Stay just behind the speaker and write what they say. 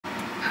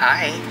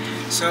Hi.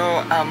 So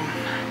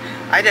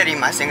I dah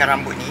rimas dengan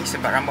rambut ni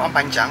sebab rambut I'm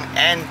panjang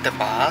and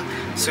tebal.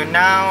 So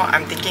now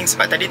I'm thinking,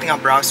 sebab tadi tengah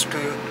browse to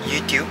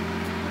YouTube.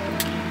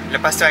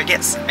 Lepas tu I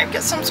get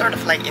some sort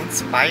of like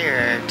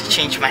inspired to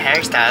change my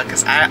hairstyle,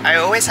 because I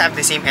always have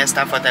the same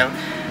hairstyle for the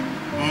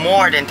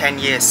more than 10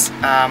 years.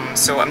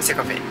 So I'm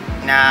sick of it.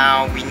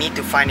 Now we need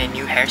to find a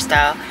new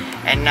hairstyle,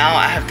 and now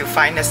I have to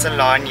find a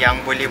salon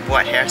yang boleh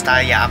buat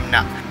hairstyle yang I'm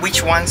nak.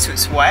 Which one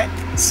suits what?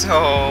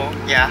 So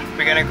yeah,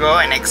 we're gonna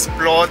go and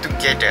explore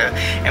together,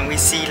 and we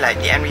see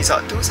like the end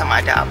result tu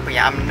sama ada apa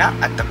yang I'm nak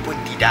ataupun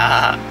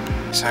tidak.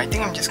 So I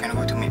think I'm just gonna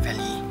go to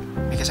Midvalley,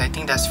 because I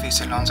think there's few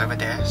salons over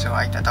there. So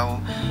I tak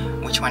tahu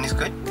which one is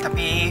good.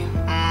 Tapi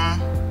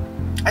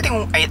I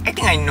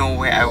think I know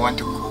where I want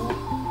to go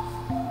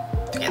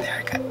to get the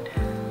haircut.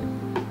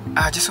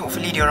 Just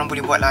hopefully dia orang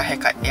boleh buat lah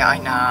haircut yang I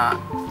nak.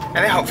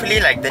 And then hopefully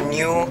like the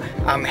new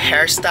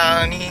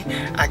hairstyle ni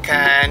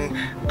akan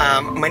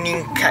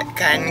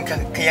meningkatkan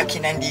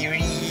keyakinan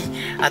diri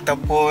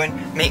ataupun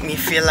make me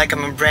feel like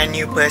I'm a brand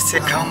new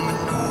person. Kau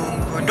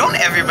menunggu. Don't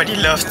everybody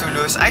loves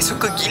Tulus. I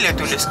suka gila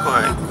Tulus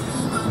kot.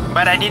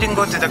 But I didn't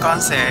go to the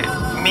concert.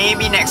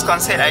 Maybe next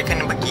concert I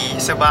kena pergi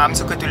sebab I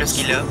suka Tulus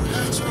gila.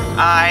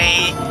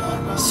 I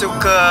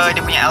suka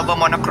dia punya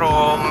album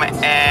monochrome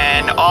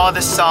and all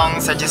the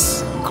songs are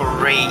just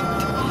great.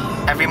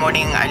 Every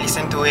morning I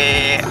listen to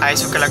it. I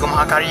suka lagu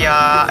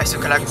Mahakarya, I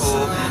suka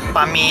lagu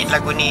Pamit,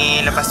 lagu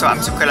ni. Lepas tu I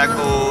suka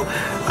lagu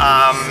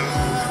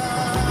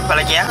apa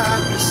lagi ya?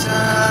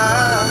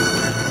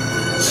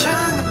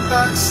 Jangan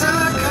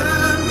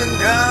paksakan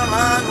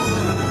genggamanmu.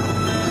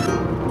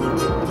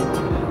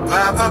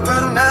 Bapa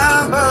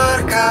pernah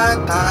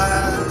berkata,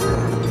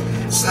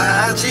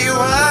 saat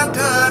jiwa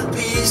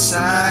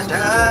terpisah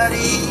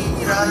dari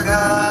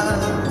raga.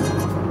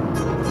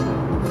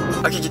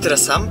 Okay, kita dah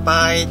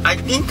sampai. I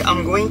think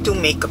I'm going to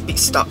make a big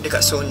stop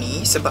dekat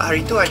Sony sebab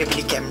hari tu ada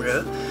beli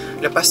kamera.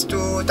 Lepas tu,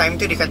 time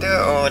tu dia kata,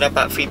 oh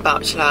dapat free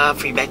pouch lah,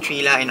 free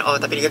battery lah and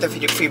all. Tapi dia kata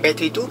free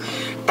battery tu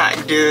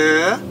tak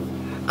ada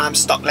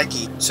stock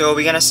lagi. So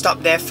we're gonna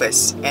stop there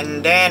first,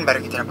 and then baru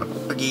kita dapat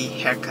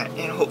pergi haircut.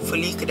 And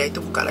hopefully kedai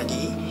tu buka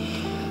lagi.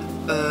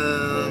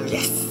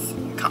 Yes,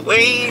 can't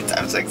wait.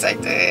 I'm so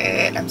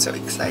excited.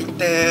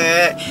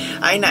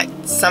 I nak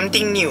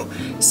something new,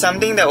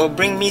 something that will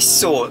bring me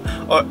soul,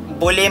 or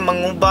boleh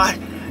mengubah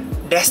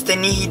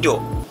destiny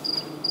hidup.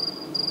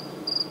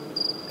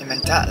 Memang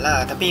tak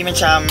lah, tapi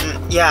macam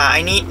yeah, I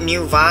need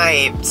new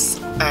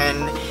vibes,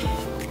 and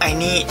I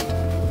need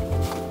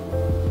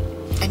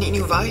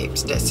new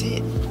vibes. That's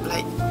it.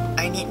 Like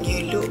I need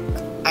new look.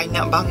 I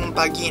nak bangun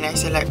pagi and I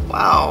say like,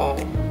 wow,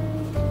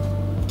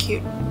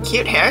 cute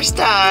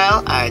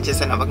hairstyle.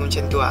 Just nak bangun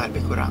macam tu lah,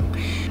 lebih kurang.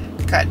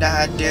 Kad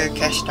dah ada,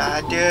 cash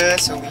dah ada,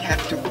 so we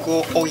have to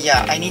go. Oh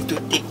yeah, I need to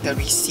take the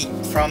receipt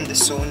from the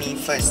Sony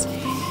first.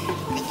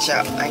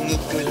 Kejap, I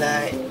need to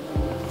like,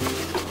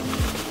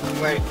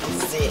 where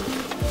is it?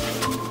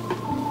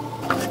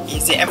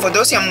 And for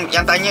those yang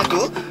tanya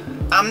tu,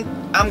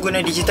 I'm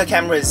guna digital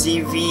camera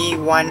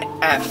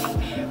ZV-1F.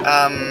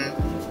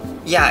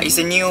 Yeah, it's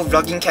a new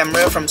vlogging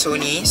camera from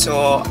Sony.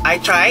 So I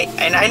tried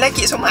and I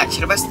like it so much.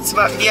 Lepas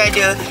sebab dia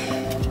ada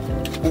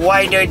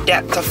wider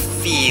depth of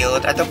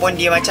field, ataupun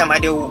dia macam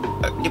ada,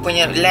 dia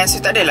punya lens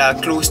tu tak adalah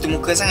close to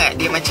muka sangat.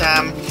 Dia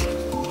macam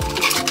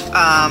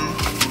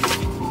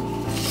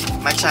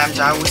macam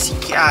jauh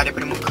sikit lah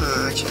daripada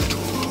muka, macam tu.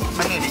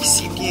 Mana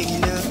receipt dia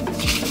gila.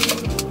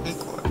 Ni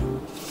kot.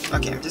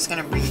 Okay, I'm just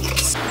gonna bring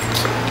this.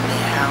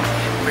 Now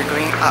we're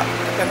going up.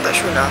 Tapi I'm tak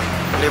sure lah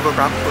level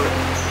berapa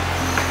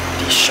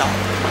di shop.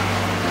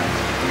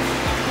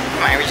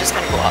 We're just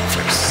gonna go up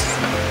first.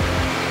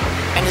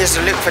 And here's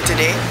the look for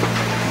today.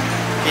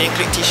 It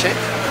includes t-shirt,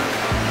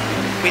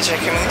 with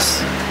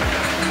jacquemus,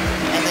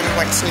 and then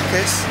white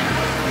sneakers.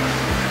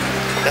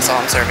 That's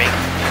all I'm serving.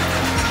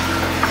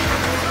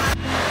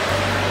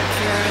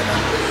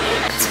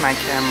 It's my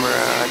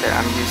camera that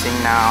I'm using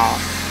now.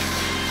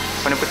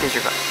 Warna putih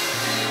juga,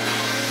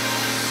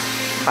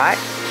 but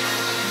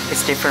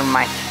it's different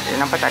mic.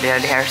 Nampak tak, dia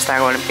ada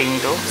hairstyle warna pink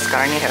tu.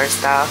 Sekarang ni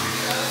hairstyle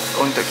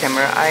untuk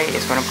kamera I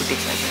is warna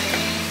putih saja.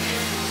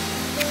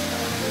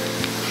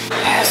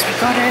 Yes, we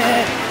got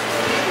it.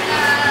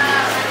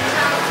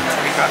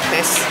 Got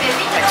this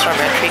extra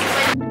battery.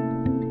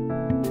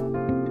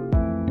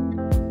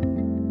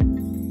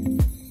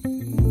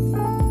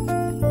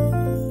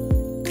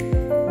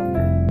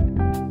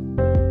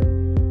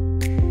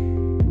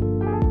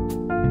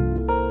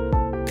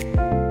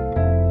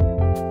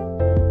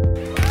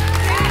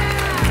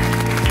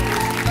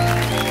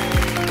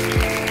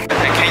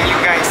 Can you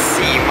guys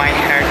see my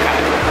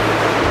haircut?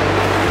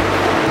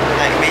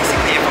 Like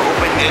basically if I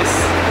open this,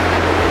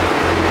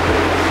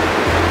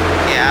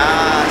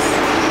 yeah.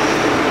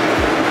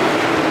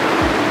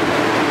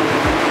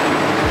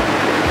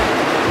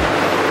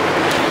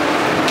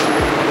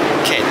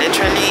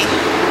 Literally,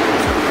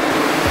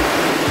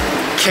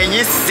 can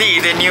you see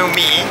the new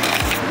me?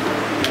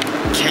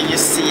 Can you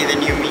see the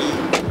new me?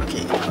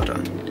 Okay, hold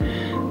on.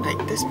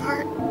 Like this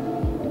part?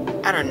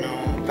 I don't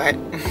know, but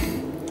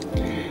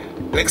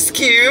Looks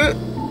cute.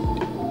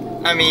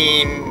 I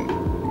mean,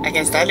 I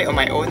can style it on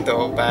my own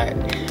though, but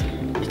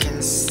you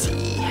can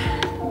see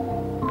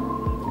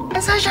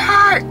it's such a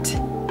heart.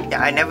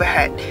 Yeah, I never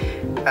had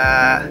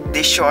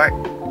this short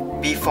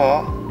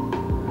before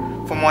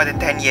for more than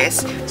 10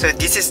 years, so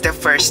this is the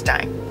first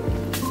time.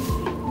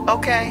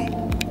 Okay.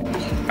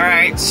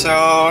 Alright, so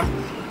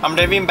I'm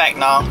driving back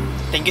now.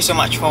 Thank you so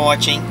much for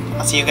watching.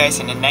 I'll see you guys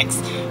in the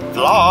next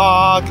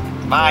vlog.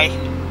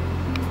 Bye.